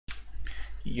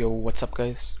Yo, what's up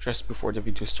guys? Just before the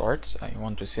video starts, I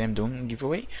want to say I'm doing a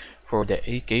giveaway for the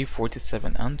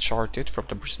AK-47 Uncharted from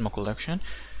the Prisma collection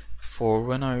for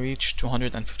when I reach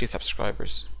 250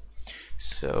 subscribers.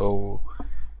 So,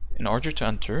 in order to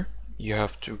enter, you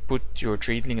have to put your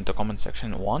trade link in the comment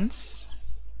section once,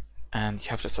 and you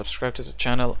have to subscribe to the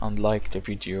channel and like the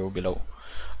video below.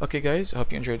 Okay guys, I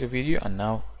hope you enjoyed the video, and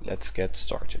now let's get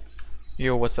started.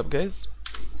 Yo, what's up guys?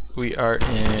 We are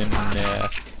in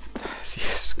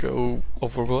Csgo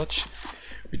Overwatch.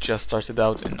 We just started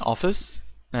out in office,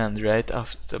 and right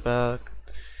after the back,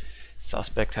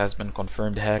 suspect has been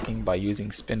confirmed hacking by using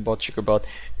spinbot, checkerbot,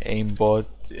 aimbot,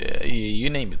 you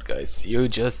name it guys, you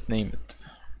just name it.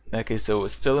 Okay, so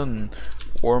it's still in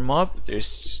warm-up.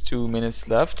 There's 2 minutes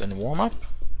left in warm-up.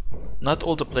 Not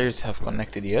all the players have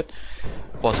connected yet,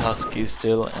 but Husky is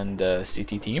still in the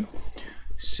CT team.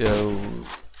 So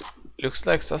looks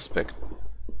like suspect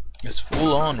is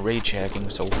full on rage hacking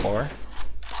so far.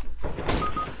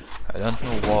 I don't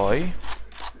know why.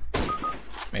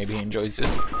 Maybe he enjoys it.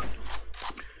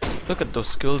 Look at those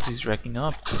skills he's racking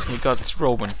up. He got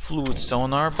Robin, Flute,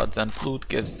 Sonar, but then Flute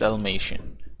gets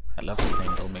Dalmatian. I love the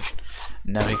name Dalmatian.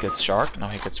 Now he gets Shark, now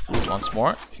he gets Flute once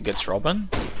more. He gets Robin.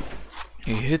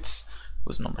 He hits,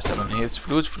 who's number 7? He hits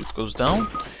Flute, Flute goes down.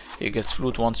 He gets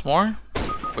Flute once more.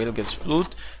 Whale gets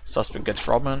Flute, Suspect gets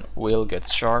Robin, Whale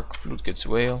gets Shark, Flute gets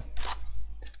Whale.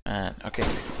 And okay,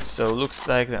 so looks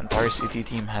like the entire city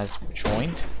team has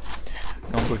joined.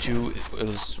 Number 2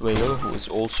 is Whale, who is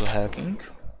also hacking.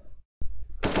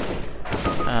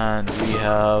 And we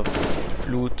have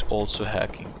Flute also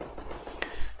hacking.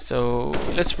 So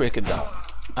let's break it down.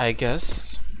 I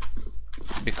guess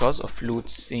because of Flute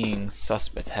seeing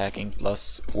Suspect hacking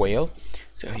plus Whale,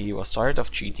 so he was tired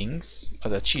of cheatings,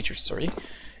 cheaters, sorry.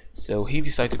 So he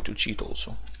decided to cheat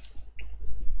also.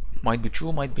 Might be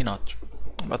true, might be not,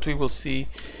 but we will see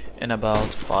in about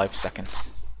 5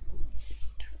 seconds.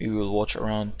 We will watch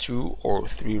around 2 or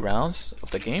 3 rounds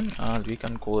of the game, and we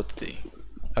can call it a day.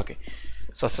 Okay,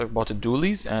 Suspect bought a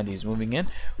dualies and he's moving in.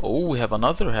 Oh, we have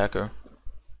another hacker.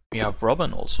 We have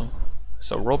Robin also.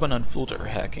 So Robin and Flute are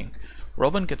hacking.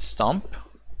 Robin gets Stomp.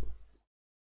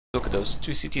 Look at those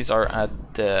 2 cities are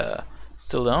at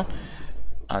still down,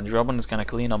 and Robin is gonna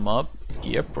clean them up.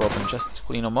 Yep, Robin just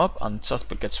clean them up, and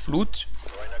Suspect gets Flute.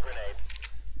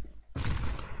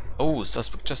 Oh,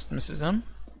 Suspect just misses him.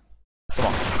 Come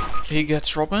on, he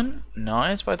gets Robin.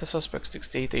 Nice by the Suspect.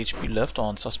 68 HP left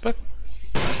on Suspect.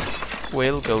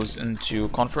 Whale goes into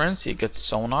Conference. He gets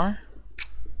Sonar.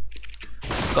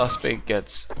 Suspect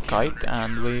gets Kite,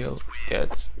 and Whale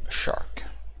gets Shark.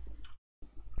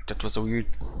 That was a weird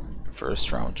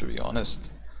first round, to be honest.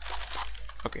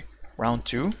 Okay, round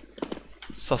 2.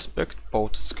 Suspect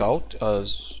bought Scout,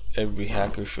 as every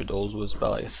hacker should always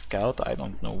buy a Scout. I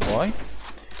don't know why.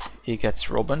 He gets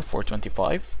Robin for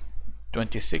 25,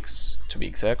 26 to be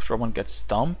exact. Robin gets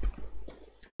Stomp.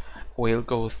 Whale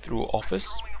goes through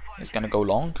office. He's gonna go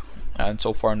long, and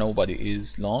so far nobody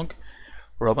is long.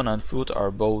 Robin and Flute are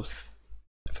both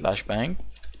flashbang,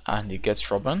 and he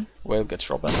gets Robin. Whale gets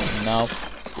Robin. And now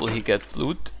will he get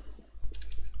Flute?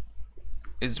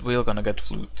 Is Whale gonna get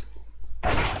Flute?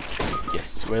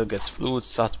 Yes, Whale gets Flute.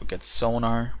 Suspect gets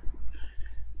Sonar.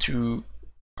 The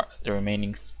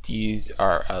remaining cities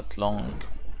are at long.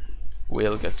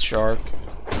 Whale gets Shark,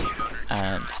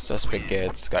 and Suspect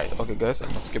gets Guide. Okay guys, I'm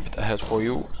gonna skip it ahead for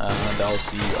you, and I'll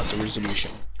see you at the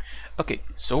resolution. Okay,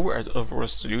 so we're at the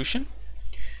resolution.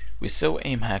 We saw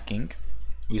aim hacking,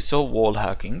 we saw wall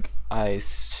hacking, I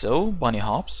saw bunny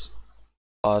hops,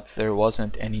 but there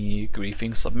wasn't any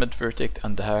griefing. Submit verdict,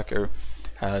 and the hacker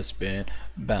has been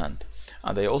banned.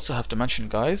 And I also have to mention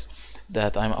guys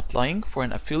that I'm applying for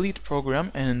an affiliate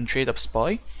program in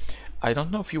TradeUpSpy. I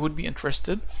don't know if you would be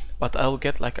interested, but I'll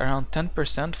get like around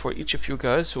 10% for each of you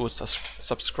guys who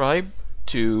subscribe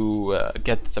to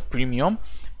get the premium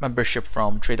membership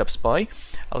from TradeUpSpy.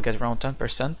 I'll get around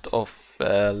 10% of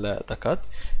the cut.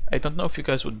 I don't know if you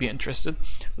guys would be interested.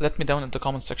 Let me down in the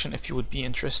comment section if you would be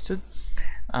interested.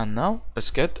 And now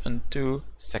let's get into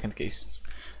second case.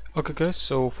 Okay guys,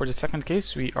 so for the second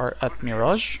case we are at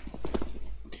Mirage.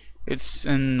 It's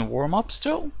in warm-up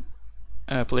still.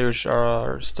 Players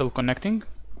are still connecting.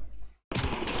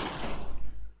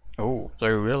 Oh,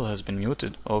 player real has been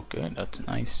muted. Okay, that's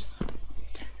nice.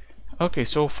 Okay,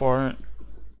 so far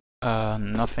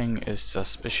nothing is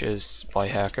suspicious by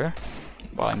hacker.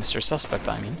 By Mr. Suspect,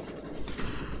 I mean.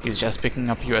 He's just picking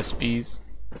up USBs.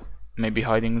 Maybe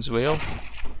hiding his whale.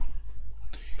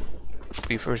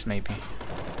 Griefers, maybe.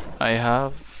 I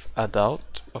have a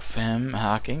doubt of him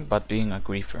hacking, but being a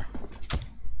griefer.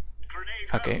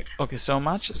 Okay, so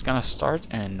match is gonna start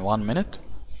in 1 minute.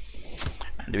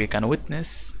 and we can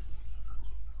witness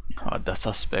what the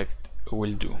suspect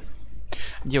will do.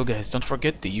 Yo guys, don't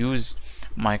forget to use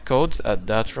my codes at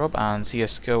datdrop and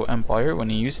csgoempire. When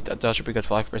you use it at datdrop you get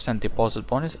 5% deposit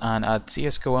bonus, and at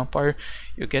csgoempire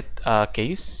you get a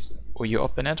case where you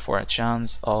open it for a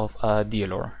chance of a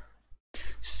dealer.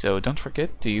 So don't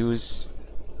forget to use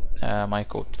my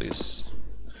code, please.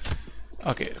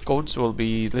 Okay, codes will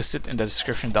be listed in the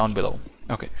description down below.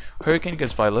 Okay, Hurricane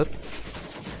gets Violet,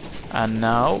 and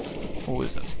now who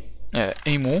is it?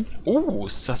 Emu. Ooh,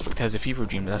 suspect has a fever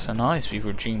dream. That's a nice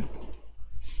fever dream.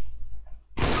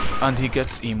 And he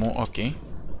gets Emu. Okay,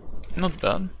 not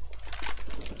bad.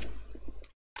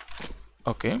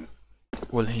 Okay,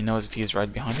 well, he knows that he is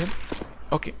right behind him.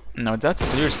 Okay, now that's a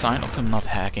clear sign of him not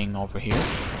hacking over here.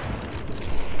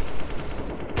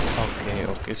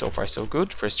 Okay, so far so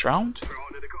good. First round.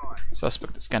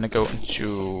 Suspect is gonna go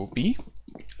into B.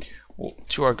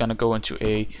 Two are gonna go into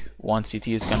A. One CT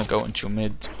is gonna go into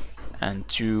mid, and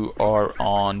two are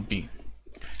on B.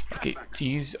 Okay,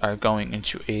 T's are going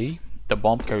into A. The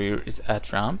bomb carrier is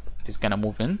at ramp. He's gonna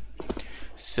move in.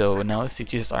 So now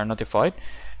CTs are notified.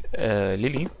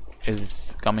 Lily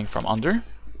is coming from under,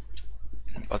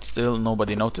 but still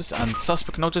nobody noticed, and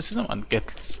suspect notices him and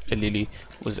gets a Lily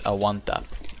with a one tap.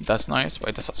 That's nice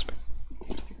by the suspect.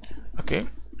 Okay,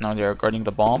 now they are guarding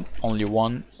the bomb. Only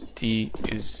one T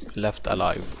is left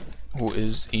alive, who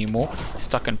is Emo.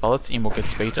 Stuck in pallets. Emo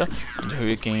gets beta, and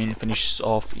Hurricane finishes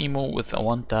off Emo with a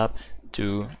one tap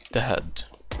to the head.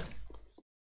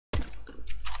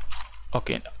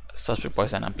 Okay, suspect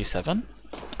buys an MP7.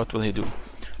 What will he do?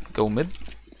 Go mid?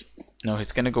 No,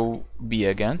 he's gonna go B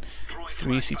again.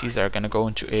 3 CTs are gonna go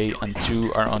into A and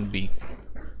 2 are on B.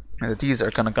 And the T's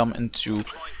are gonna come into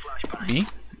B.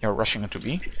 You're rushing into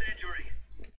B.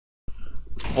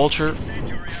 Vulture,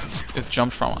 it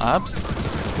jumped from abs.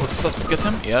 Will suspect get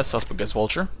him? Yeah, suspect gets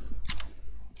Vulture.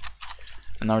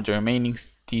 And now the remaining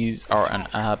T's are on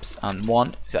abs, and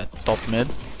one is at top mid.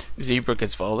 Zebra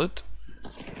gets Violet.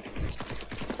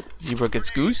 Zebra gets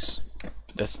Goose.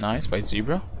 That's nice by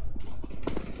Zebra.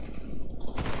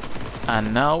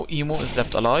 And now Emo is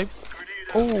left alive.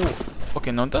 Oh,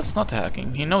 okay, no, that's not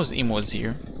hacking. He knows Emo is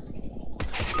here.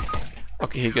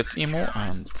 Okay, he gets Emo,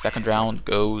 and second round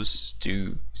goes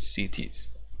to CTs.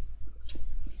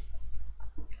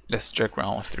 Let's check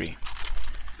round 3.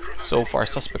 So far,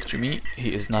 suspect to me,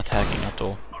 he is not hacking at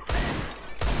all.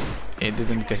 He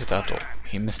didn't get it at all.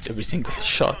 He missed every single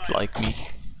shot like me.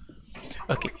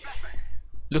 Okay,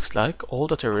 looks like all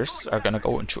the terrorists are gonna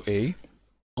go into A.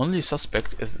 Only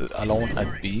suspect is alone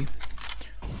at B.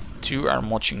 2 are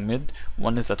watching mid,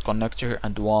 1 is at connector,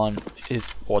 and 1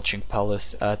 is watching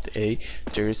palace at A.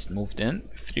 Terrorists moved in,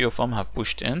 3 of them have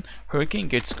pushed in. Hurricane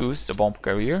gets Goose, the bomb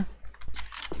carrier.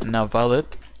 Now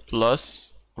Violet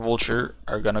plus Vulture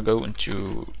are gonna go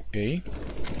into A.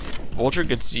 Vulture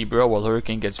gets Zebra while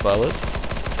Hurricane gets Violet.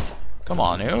 Come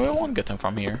on, we won't get him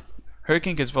from here.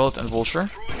 Hurricane gets Violet and Vulture.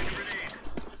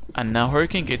 And now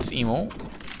Hurricane gets Emo.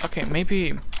 Okay,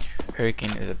 maybe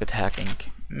Hurricane is a bit hacking.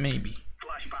 Maybe.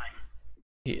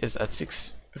 He is at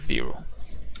 6-0.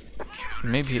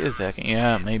 Maybe he is hacking.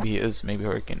 Yeah, maybe he is. Maybe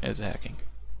Hurricane is hacking.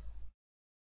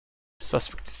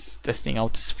 Suspect is testing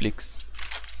out his flicks.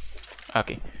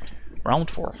 Okay,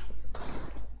 round 4.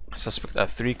 Suspect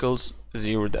at 3 kills,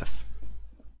 0 death.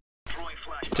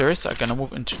 Terrorists are gonna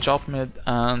move into top mid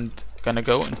and gonna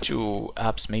go into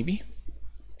apps maybe.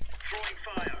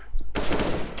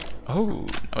 Oh,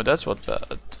 no, that's what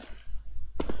bad.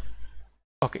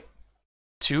 Okay,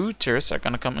 2 terrorists are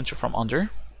gonna come into from under.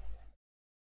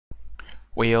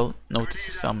 Whale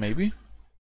notices some maybe.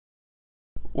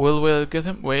 Will get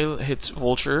him? Whale hits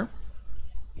Vulture.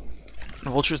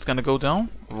 Vulture is gonna go down.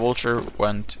 Vulture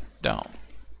went down.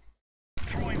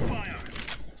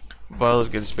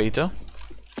 Violet gets beta.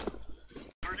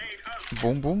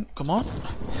 Boom boom, come on.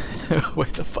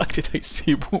 Wait, the fuck did I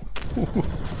say boom boom?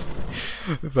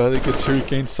 Violet gets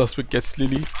Hurricane, suspect gets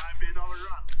Lily.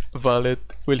 Violet,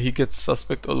 will he get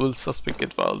suspect or will suspect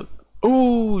get Violet?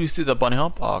 Oh, you see the bunny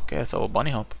hop? Oh, okay, so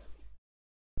bunny hop.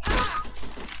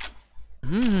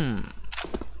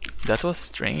 That was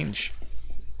strange.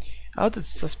 How did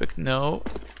suspect know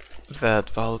that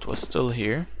Violet was still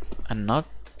here and not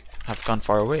have gone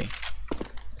far away?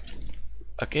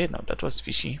 Okay, no, that was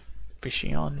fishy.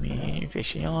 Fishy on me,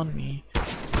 fishy on me.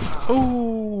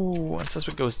 Oh, and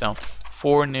suspect goes down.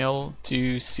 4-0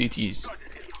 to CTs.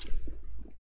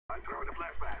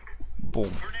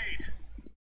 Boom.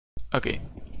 Okay,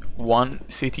 1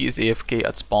 CT is AFK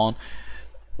at spawn.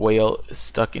 Whale is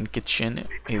stuck in kitchen.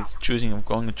 He's choosing of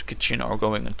going into kitchen or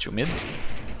going into mid.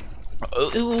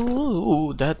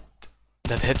 Oh, that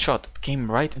That headshot came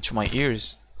right into my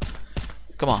ears.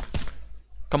 Come on.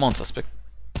 Come on, suspect.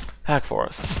 Hack for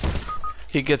us.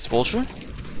 He gets vulture.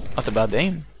 Not a bad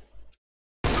aim.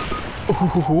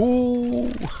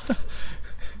 Ooh.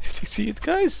 Did you see it,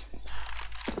 guys?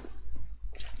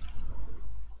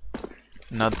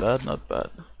 Not bad, not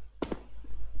bad.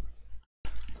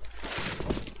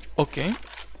 Okay.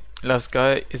 Last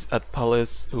guy is at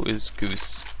Palace, who is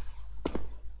Goose.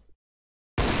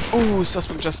 Oh,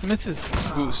 suspect just misses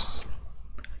Goose.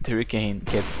 The Hurricane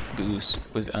gets Goose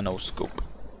with a no scope.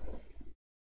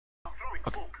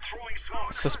 Okay.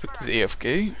 Suspect is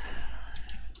AFK.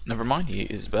 Never mind, he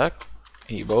is back.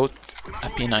 He bought a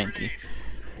P90.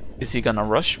 Is he gonna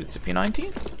rush with the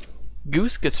P90?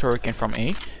 Goose gets Hurricane from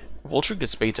A. Vulture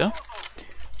gets Beta.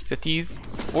 Cities,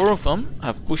 4 of them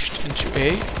have pushed into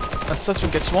A. And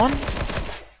Suspect gets one.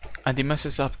 And he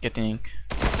messes up getting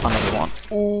another one.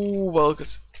 Oh, well,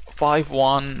 it's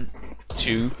 5-1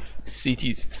 to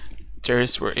CT's.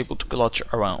 Terrorists were able to clutch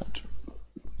around.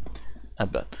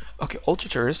 Not bad. Okay, all the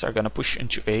terrorists are gonna push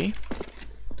into A.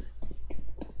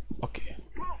 Okay,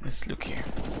 let's look here.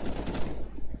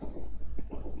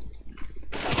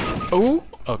 Oh,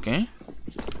 okay.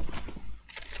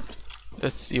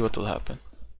 Let's see what will happen.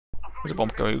 There's a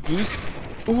bomb carrier Goose.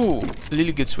 Ooh,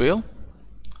 Lily gets whale.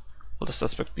 Will the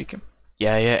suspect peek him?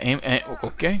 Yeah, aim,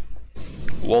 okay.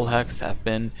 Wall hacks have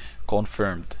been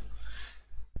confirmed.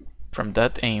 From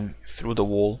that aim through the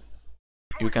wall,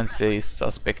 you can say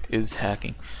suspect is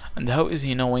hacking. And how is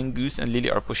he knowing Goose and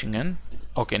Lily are pushing in?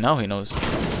 Okay, now he knows.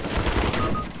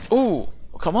 Oh,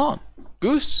 come on.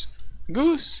 Goose,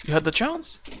 you had the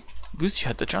chance. Goose, you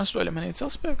had the chance to eliminate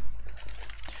suspect.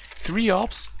 3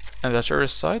 ops and the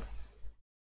terrorist side.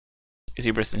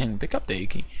 Zebra saying pick up the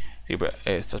AK. Zebra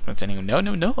suspect saying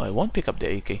no, I won't pick up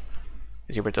the AK.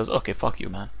 Zebra tells okay, fuck you,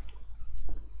 man.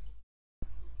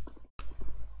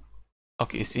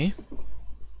 Okay, see?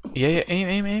 Yeah,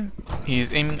 aim.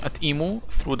 He's aiming at Emo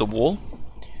through the wall.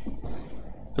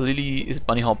 Lily is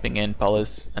bunny hopping in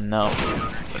Palace, and now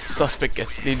the suspect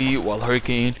gets Lily while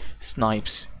Hurricane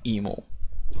snipes Emo.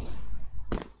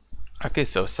 Okay,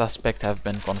 so suspect have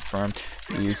been confirmed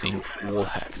using wall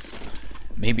hacks.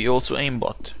 Maybe also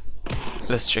aimbot.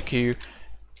 Let's check here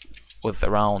with the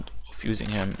round of using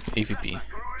him AVP.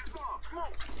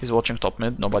 He's watching top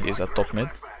mid, nobody is at top mid.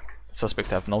 Suspect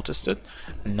have noticed it,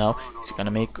 and now he's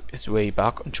gonna make his way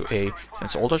back onto A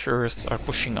since all the terrorists are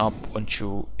pushing up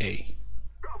onto A.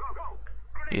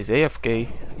 He's AFK,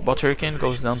 but Hurricane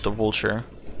goes down to Vulture.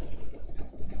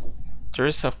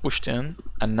 Terrorists have pushed in,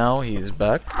 and now he is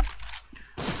back.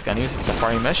 He's gonna use his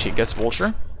Safari Mesh, he gets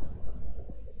Vulture.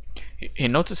 He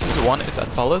notices one is at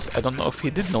Palace, I don't know if he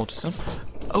did notice him.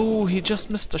 Oh, he just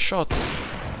missed a shot.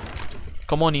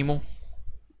 Come on, Emo.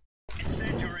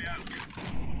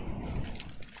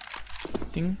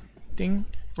 Ding.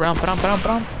 Ramp.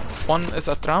 One is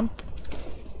at ramp.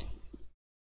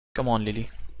 Come on, Lily.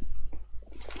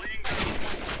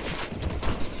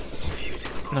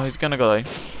 No, he's gonna die.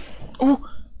 Oh,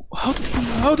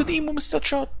 how did Emo miss that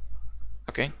shot?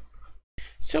 Okay.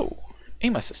 So,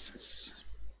 aim assistance.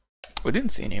 We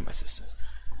didn't see any aim assistance.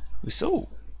 We saw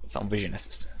some vision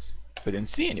assistance. We didn't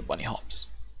see any bunny hops.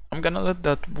 I'm gonna let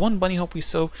that one bunny hop we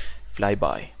saw fly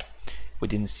by. We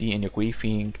didn't see any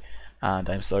griefing. And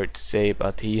I'm sorry to say,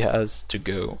 but he has to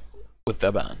go with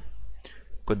the ban.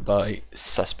 Goodbye,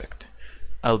 suspect.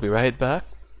 I'll be right back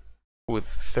with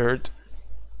third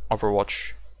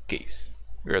Overwatch case.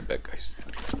 Be right back, guys.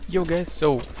 Yo guys,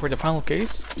 so for the final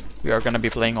case, we are gonna be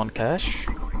playing on cash.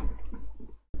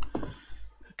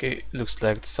 Okay, looks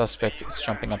like the suspect is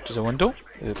jumping up to the window.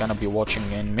 He's gonna be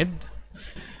watching in mid.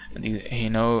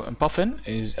 And Puffin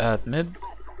is at mid.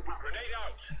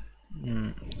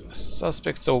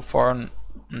 Suspect so far,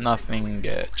 nothing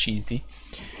cheesy.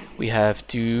 We have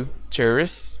 2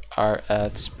 terrorists are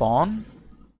at spawn.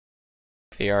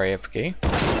 They are AFK.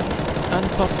 And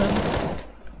Puffin.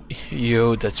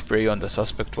 Yo, that spray on the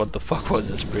suspect. What the fuck was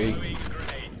the spray?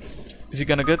 Is he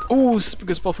gonna get? Oh,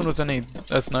 because Puffin was an A.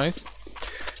 That's nice.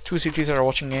 2 CTs are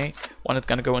watching A. One is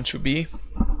gonna go into B.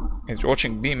 He's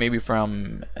watching B, maybe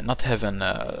from not heaven.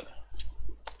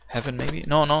 Heaven maybe?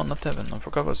 No, not heaven. I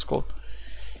forgot what it's called.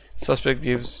 Suspect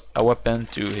gives a weapon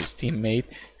to his teammate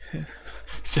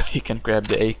so he can grab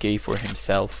the AK for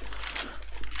himself.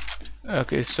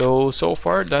 Okay, so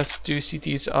far last 2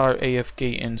 CTs are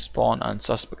AFK in spawn, and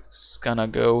suspect's gonna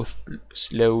go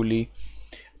slowly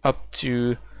up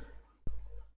to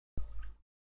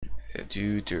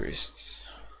 2 tourists.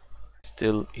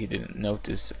 Still, he didn't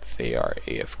notice that they are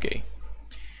AFK.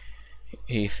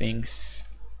 He thinks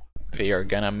they are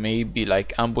gonna maybe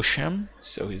like ambush him,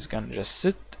 so he's gonna just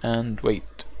sit and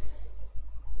wait.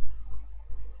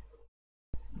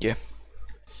 Yeah,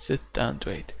 sit and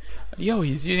wait. Yo,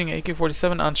 he's using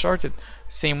AK-47 Uncharted,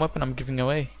 same weapon I'm giving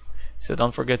away. So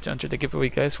don't forget to enter the giveaway,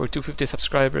 guys, for 250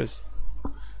 subscribers.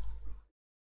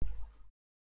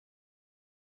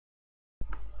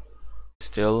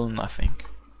 Still nothing.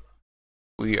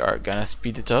 We are gonna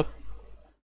speed it up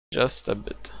just a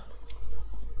bit.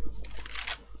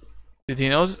 Did he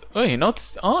notice? Oh, he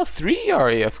noticed. Oh, 3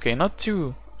 are AFK, not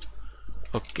 2.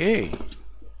 Okay.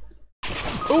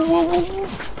 Oh, whoa, whoa, whoa.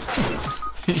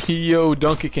 Yo,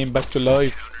 Donkey came back to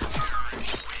life.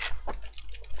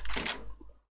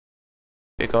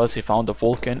 Because he found the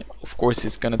Vulcan. Of course,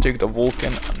 he's gonna take the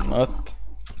Vulcan and not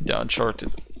the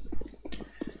Uncharted.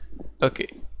 Okay.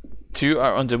 2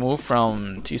 are on the move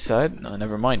from T side. No,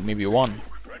 never mind. Maybe 1.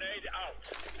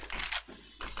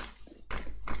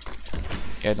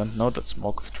 Yeah, I don't know that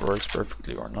smoke if it works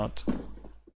perfectly or not.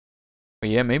 But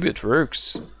yeah, maybe it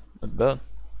works. Not bad.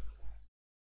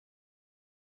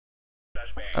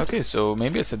 Okay, so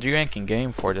maybe it's a D-ranking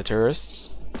game for the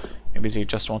terrorists. Maybe they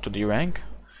just want to D-rank.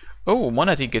 Oh,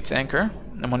 Monity gets anchor.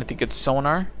 Monity gets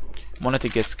sonar. Monity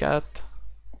gets cat.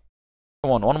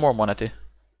 Come on, one more Monity.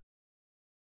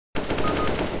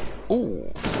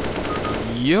 Oh,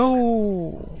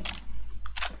 yo!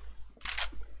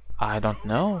 I don't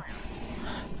know.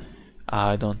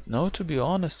 I don't know, to be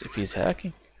honest, if he's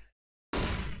hacking.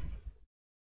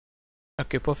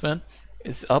 Okay, Puffin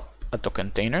is up at the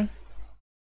container.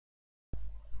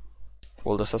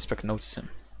 Will the suspect notice him?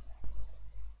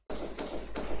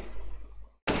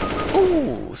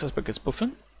 Oh, suspect is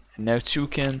Puffin. And now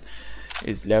Toucan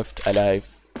is left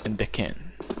alive in the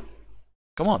can.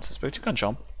 Come on, suspect, you can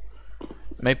jump.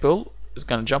 Maple is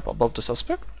gonna jump above the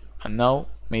suspect. And now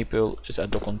Maple is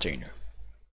at the container.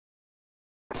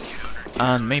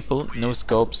 And Maple no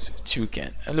scopes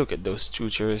Toucan. And look at those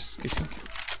two chairs kissing.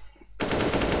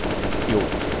 Yo,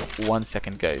 1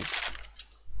 second, guys.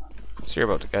 Sorry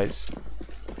about it, guys.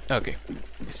 Okay,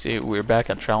 you see, we're back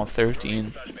at round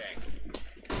 13.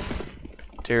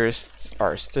 Terrorists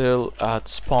are still at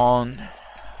spawn.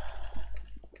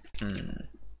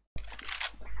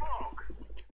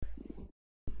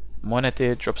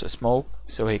 Monete drops a smoke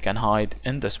so he can hide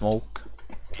in the smoke.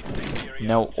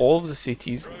 Now all of the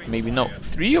cities, maybe no,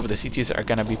 3 of the cities are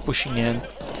gonna be pushing in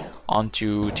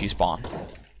onto T-spawn.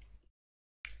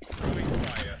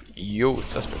 Yo,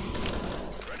 suspect.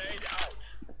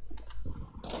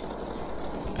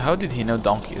 How did he know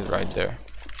Donkey is right there?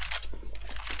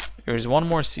 There's one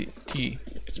more CT.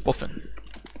 It's Puffin.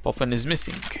 Puffin is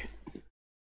missing.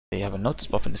 They haven't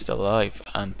noticed Puffin is still alive,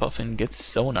 and Puffin gets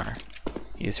sonar.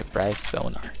 He is surprised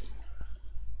sonar.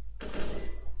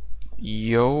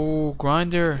 Yo,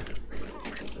 Grinder.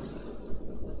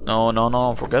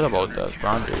 No, forget about that.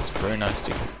 Grinder is very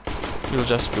nasty. We'll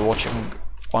just be watching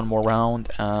one more round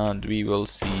and we will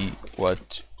see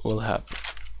what will happen.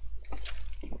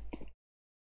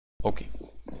 Okay,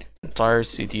 entire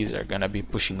cities are gonna be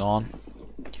pushing on.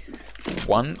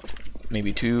 1,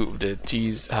 maybe 2 of the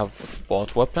T's have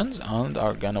bought weapons and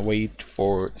are gonna wait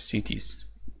for cities.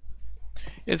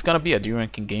 It's gonna be a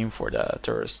D-ranking game for the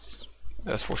terrorists,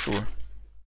 that's for sure.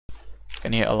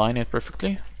 Can he align it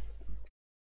perfectly?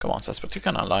 Come on, suspect, you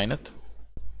can align it.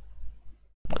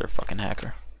 Motherfucking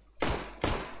hacker.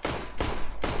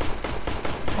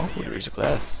 Oh, there is a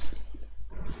glass.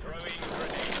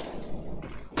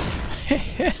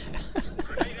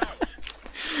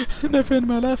 Never in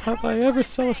my life have I ever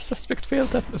saw a suspect fail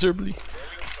that miserably.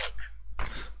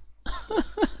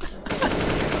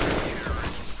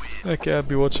 Okay, I'll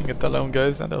be watching it alone,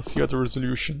 guys, and I'll see you at the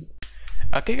resolution.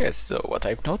 Okay, guys, so what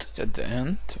I've noticed at the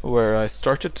end, where I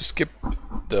started to skip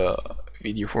the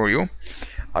video for you,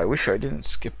 I wish I didn't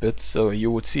skip it, so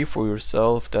you would see for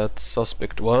yourself that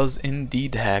suspect was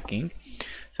indeed hacking.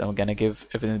 So I'm gonna give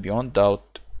evidence beyond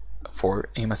doubt for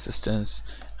aim assistance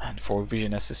and for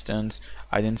vision assistance.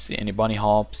 I didn't see any bunny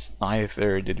hops,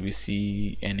 neither did we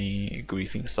see any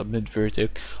griefing submit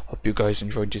verdict. Hope you guys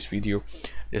enjoyed this video.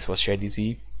 This was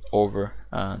SHADIZ, over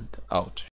and out.